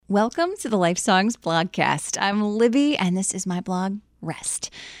Welcome to the Life Songs blogcast. I'm Libby, and this is my blog, Rest.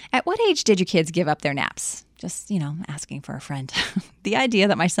 At what age did your kids give up their naps? Just, asking for a friend. The idea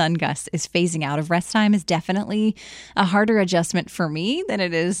that my son Gus is phasing out of rest time is definitely a harder adjustment for me than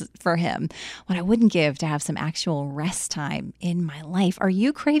it is for him. What I wouldn't give to have some actual rest time in my life. Are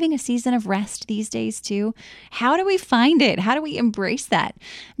you craving a season of rest these days too? How do we find it? How do we embrace that?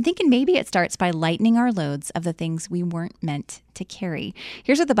 I'm thinking maybe it starts by lightening our loads of the things we weren't meant to carry.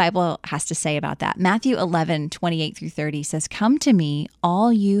 Here's what the Bible has to say about that. Matthew 11:28-30 says, "Come to me,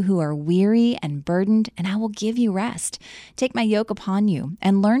 all you who are weary and burdened, and I will give you rest. Take my yoke upon you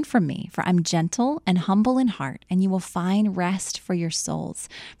and learn from me, for I'm gentle and humble in heart, and you will find rest for your souls.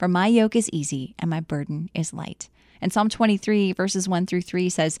 For my yoke is easy and my burden is light." And Psalm 23 verses 1-3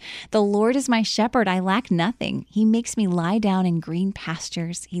 says, "The Lord is my shepherd, I lack nothing. He makes me lie down in green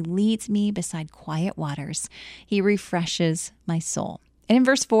pastures. He leads me beside quiet waters. He refreshes my soul." And in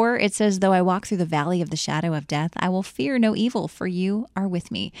verse 4, it says, "Though I walk through the valley of the shadow of death, I will fear no evil, for you are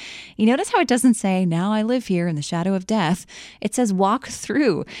with me." You notice how it doesn't say, "Now I live here in the shadow of death." It says, "Walk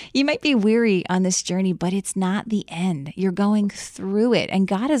through." You might be weary on this journey, but it's not the end. You're going through it, and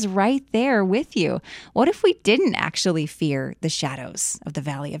God is right there with you. What if we didn't actually fear the shadows of the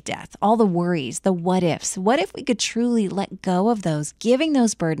valley of death? All the worries, the what ifs. What if we could truly let go of those, giving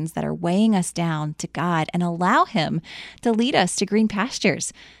those burdens that are weighing us down to God and allow Him to lead us to green pastures?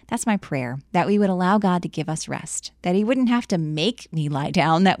 That's my prayer, that we would allow God to give us rest, that He wouldn't have to make me lie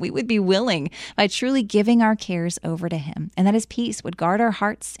down, that we would be willing by truly giving our cares over to Him, and that His peace would guard our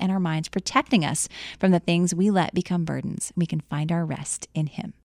hearts and our minds, protecting us from the things we let become burdens. We can find our rest in Him.